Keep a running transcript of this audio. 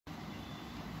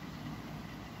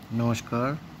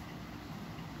Namaskar,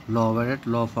 BARRET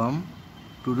law firm.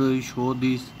 Today we show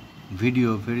this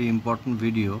video, very important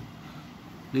video.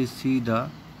 Please see the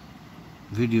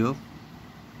video.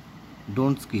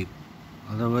 Don't skip,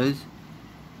 otherwise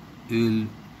you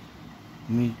will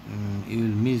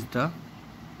miss the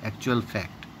actual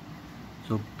fact.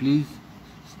 So please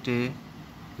stay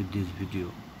with this video.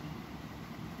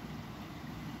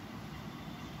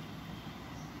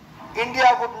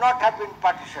 India would not have been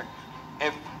partitioned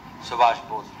if Subhash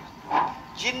Bose was.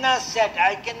 Jinnah'S said,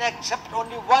 I can accept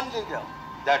only one leader,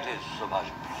 that is Subhash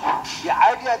Bose. The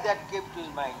idea that came to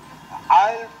his mind,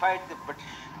 I'll fight the British.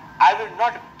 I will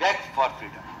not beg for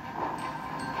freedom.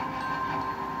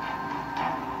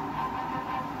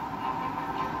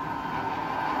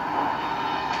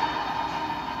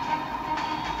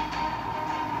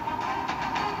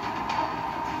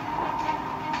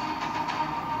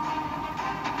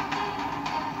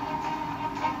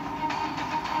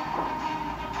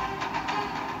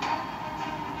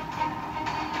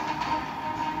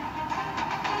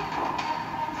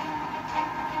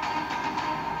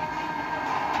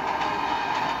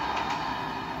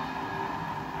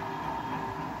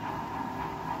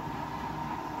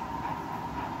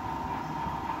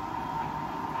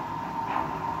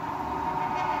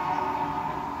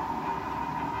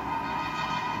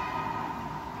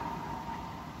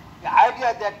 The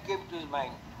idea that came to his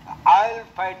mind, I'll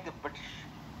fight the British.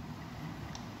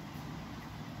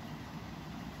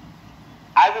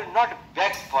 I will not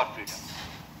beg for freedom.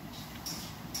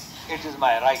 It is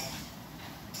my right.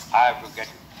 I have to get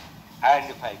it. And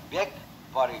if I beg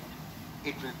for it,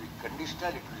 it will be conditional,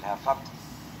 it will have something.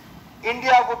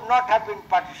 India would not have been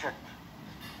partitioned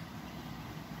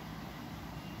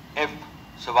if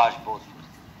Subhash Bose was.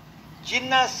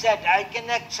 Jinnah'S said, I can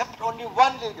accept only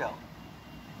one leader.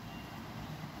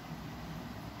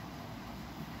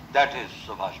 That is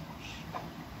Subhash Bose.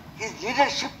 His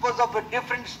leadership was of a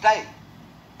different style.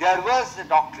 There was a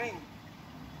doctrine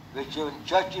which even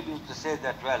Churchill used to say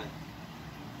that, well,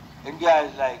 India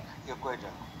is like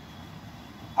equator.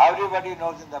 Everybody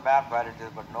knows in the map where it is,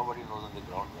 but nobody knows on the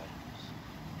ground where it is.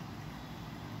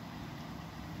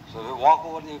 So if you walk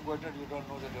over the equator, you don't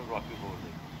know that you're walking over the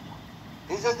equator.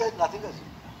 He says there's nothing as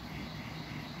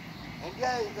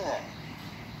India.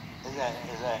 India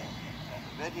is a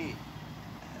very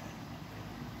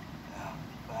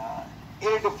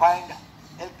ill-defined,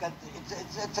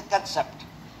 it's a concept.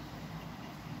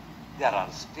 There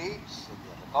are states, and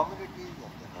there are communities,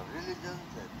 and there are religions,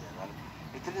 and there are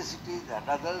ethnicities, and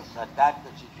others, and that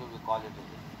we call it as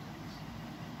religions.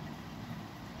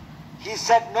 He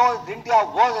said, no, India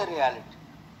was a reality.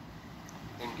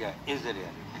 India is a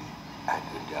reality, and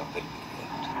India will be a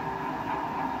reality.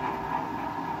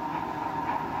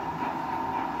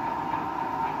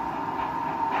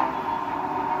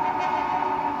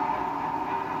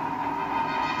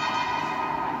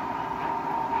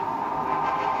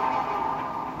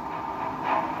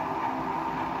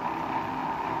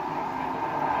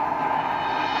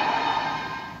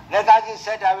 Netaji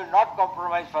said, I will not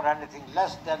compromise for anything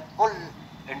less than full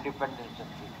independence and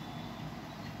freedom.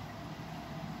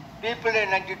 People in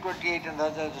 1928 and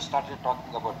others started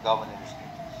talking about governing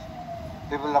states.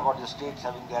 People about the states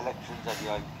having the elections and you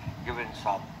are given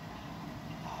some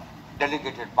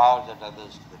delegated powers and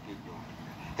others to the people.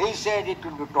 He said it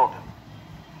will be total.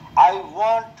 I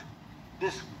want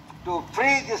this to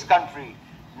free this country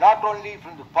not only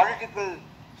from the political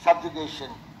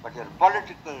subjugation, but their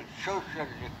political, social,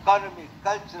 economic,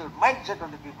 cultural mindset of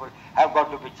the people have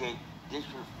got to be changed. They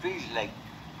should feel like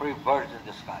free birds in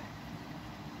the sky.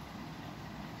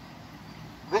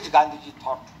 Which Gandhiji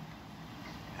thought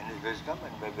in his wisdom,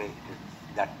 and maybe it is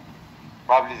that,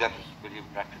 probably that is very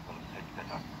practical, it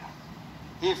cannot be done.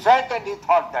 He felt and he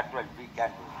thought that, well, we can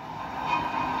do it.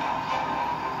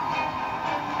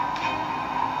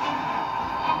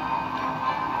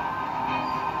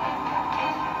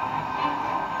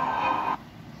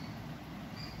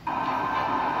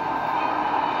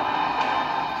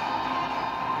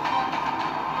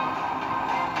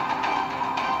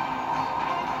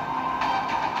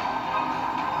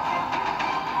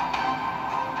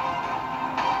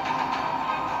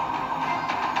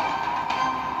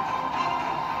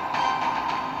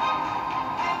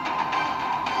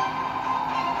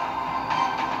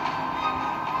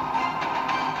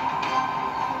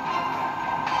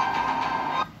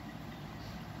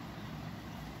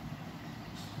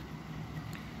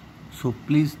 So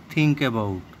please think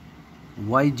about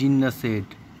why Jinnah said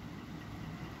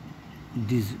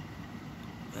this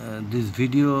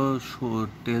video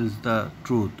tells the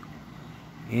truth.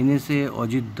 NSA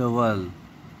Ajit Dawal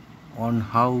on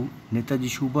how Netaji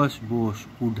Subhash Bose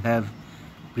would have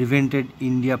prevented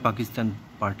India-Pakistan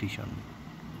partition.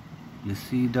 Let's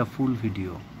see the full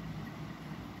video.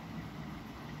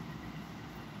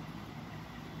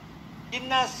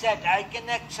 Jinnah said, I can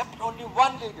accept only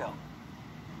one leader.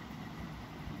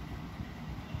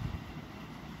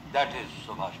 That is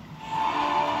Subhash.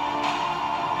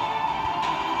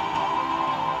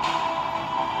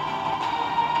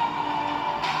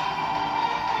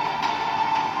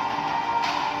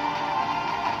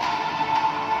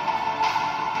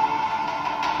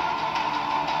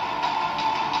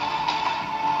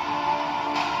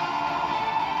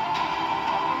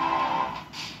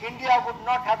 India would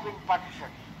not have been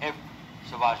partitioned if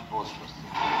Subhash Bose was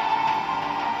there.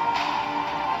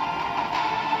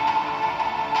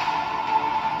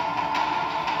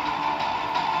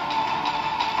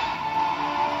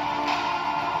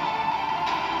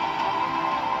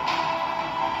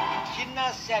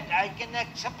 Jinnah said, I can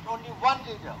accept only one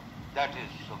leader. That is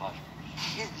Subhash Bose.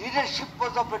 His leadership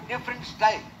was of a different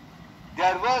style.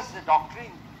 There was a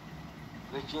doctrine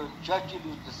which Churchill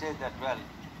used to say that, well,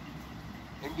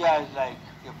 India is like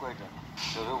equator.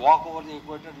 So if you walk over the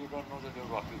equator, you don't know that you're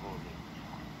walking over the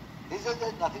equator. He said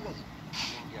there's nothing else.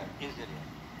 India is the real.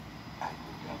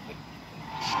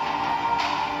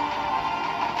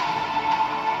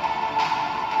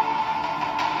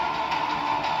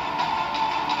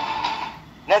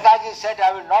 Netaji said,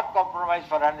 I will not compromise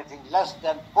for anything less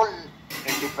than full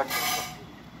independence of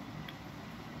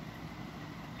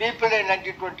India. People in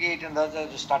 1928 and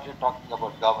others started talking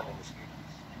about governing states.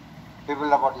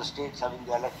 People about the states having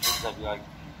the elections, that you are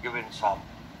given some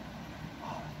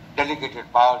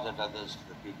delegated powers and others to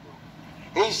the people.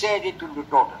 He said it will be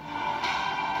total.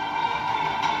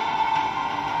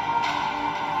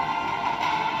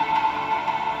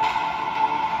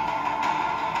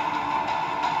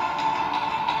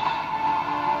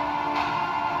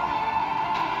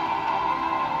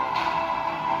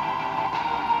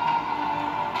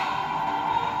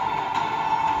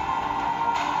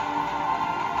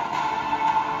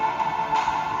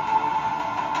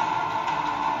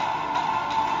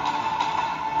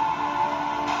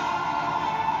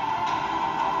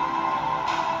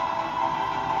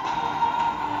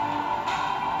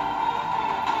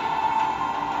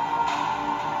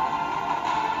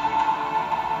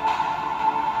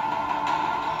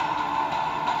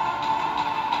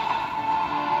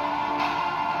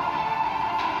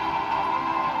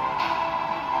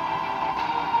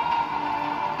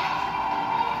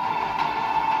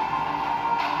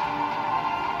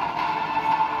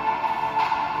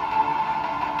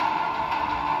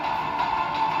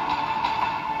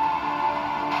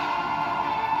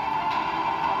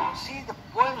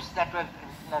 That were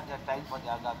written at that time for the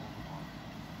Azadi movement.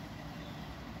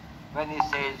 When he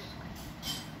says,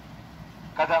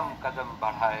 Kadam kadam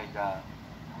badhaye ja,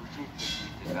 khushi ke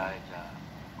geet gaye ja,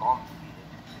 kaum ki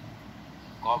hai,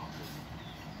 kaum ki.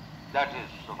 That is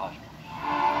Subhash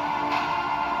Bose.